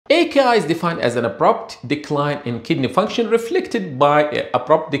AKI is defined as an abrupt decline in kidney function reflected by an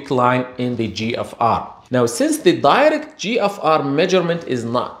abrupt decline in the GFR. Now, since the direct GFR measurement is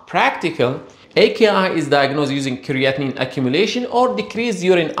not practical, AKI is diagnosed using creatinine accumulation or decreased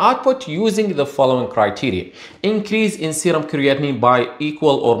urine output using the following criteria. Increase in serum creatinine by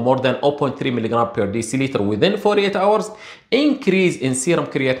equal or more than 0.3 mg per deciliter within 48 hours. Increase in serum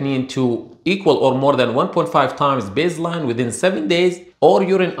creatinine to equal or more than 1.5 times baseline within 7 days, or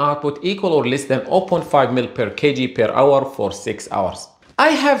urine output equal or less than 0.5 ml per kg per hour for 6 hours. I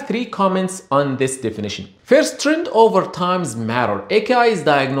have 3 comments on this definition. First, trend over times matter. AKI is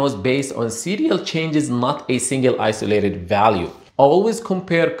diagnosed based on serial changes, not a single isolated value. Always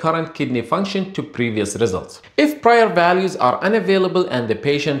compare current kidney function to previous results. If prior values are unavailable and the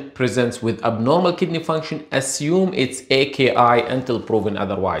patient presents with abnormal kidney function, assume it's AKI until proven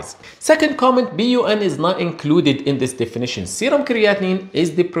otherwise. Second comment, BUN is not included in this definition. Serum creatinine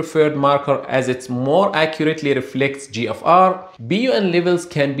is the preferred marker as it more accurately reflects GFR. BUN levels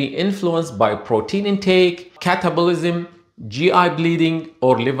can be influenced by protein intake, catabolism, GI bleeding,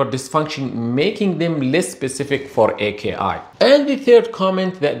 or liver dysfunction, making them less specific for AKI. And the third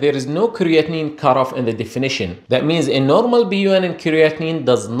comment, that there is no creatinine cutoff in the definition. That means a normal BUN in creatinine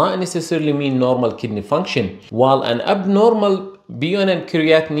does not necessarily mean normal kidney function, while an abnormal BUN in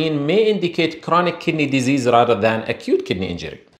creatinine may indicate chronic kidney disease rather than acute kidney injury.